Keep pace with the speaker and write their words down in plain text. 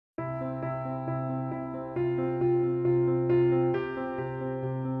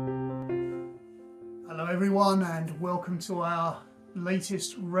everyone, and welcome to our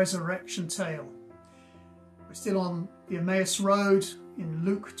latest resurrection tale. We're still on the Emmaus Road in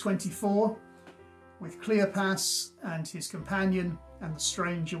Luke 24 with Cleopas and his companion and the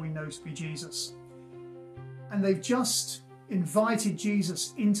stranger we know to be Jesus. And they've just invited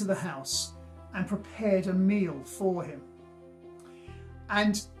Jesus into the house and prepared a meal for him.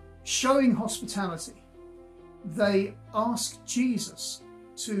 And showing hospitality, they ask Jesus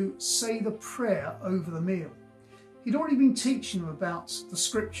to say the prayer over the meal. He'd already been teaching them about the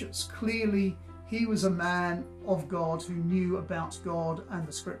scriptures. Clearly, he was a man of God who knew about God and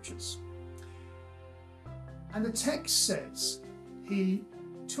the scriptures. And the text says he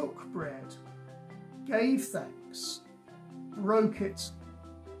took bread, gave thanks, broke it,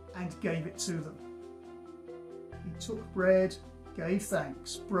 and gave it to them. He took bread, gave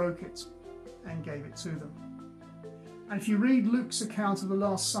thanks, broke it, and gave it to them. And if you read Luke's account of the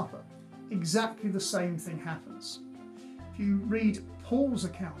Last Supper, exactly the same thing happens. If you read Paul's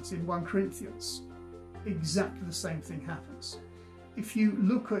account in 1 Corinthians, exactly the same thing happens. If you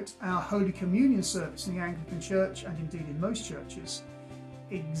look at our Holy Communion service in the Anglican Church, and indeed in most churches,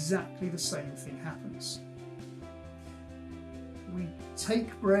 exactly the same thing happens. We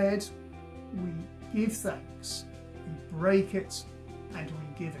take bread, we give thanks, we break it, and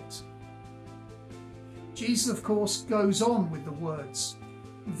we give it. Jesus, of course, goes on with the words,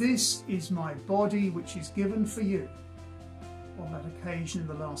 "This is my body which is given for you," on that occasion in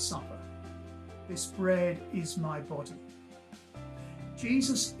the Last Supper. This bread is my body.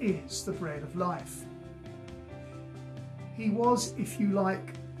 Jesus is the bread of life. He was, if you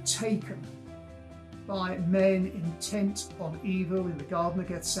like, taken by men intent on evil in the Garden of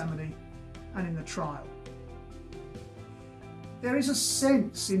Gethsemane and in the trial. There is a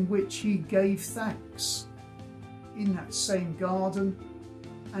sense in which he gave thanks in that same garden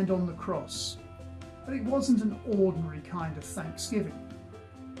and on the cross. But it wasn't an ordinary kind of thanksgiving.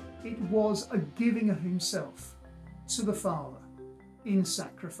 It was a giving of himself to the Father in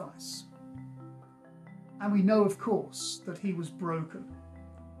sacrifice. And we know, of course, that he was broken.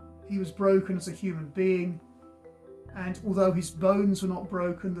 He was broken as a human being, and although his bones were not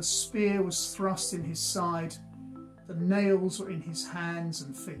broken, the spear was thrust in his side, the nails were in his hands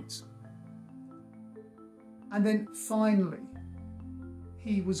and feet. And then finally,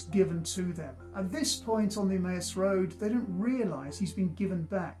 he was given to them. At this point on the Emmaus Road, they don't realise he's been given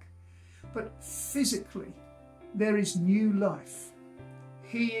back. But physically, there is new life.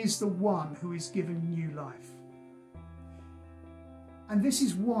 He is the one who is given new life. And this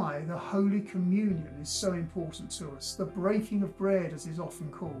is why the Holy Communion is so important to us, the breaking of bread as is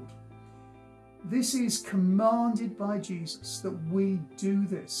often called. This is commanded by Jesus, that we do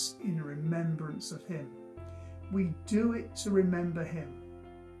this in remembrance of him. We do it to remember him.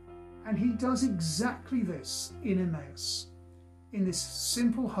 And he does exactly this in Emmaus, in this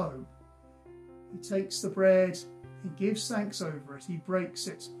simple home. He takes the bread, he gives thanks over it, he breaks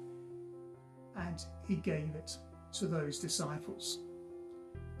it, and he gave it to those disciples.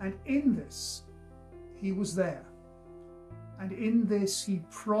 And in this, he was there. And in this, he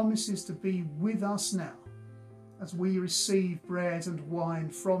promises to be with us now as we receive bread and wine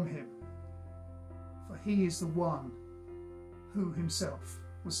from him. For he is the one who himself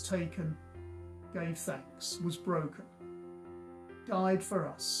was taken, gave thanks, was broken, died for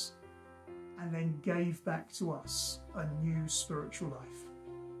us, and then gave back to us a new spiritual life.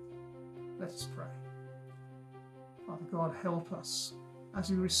 Let us pray. Father God, help us as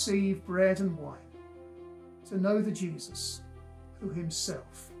we receive bread and wine to know the Jesus who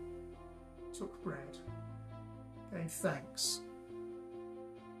himself took bread, gave thanks,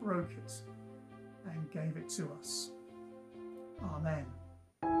 broke it, and gave it to us. Amen.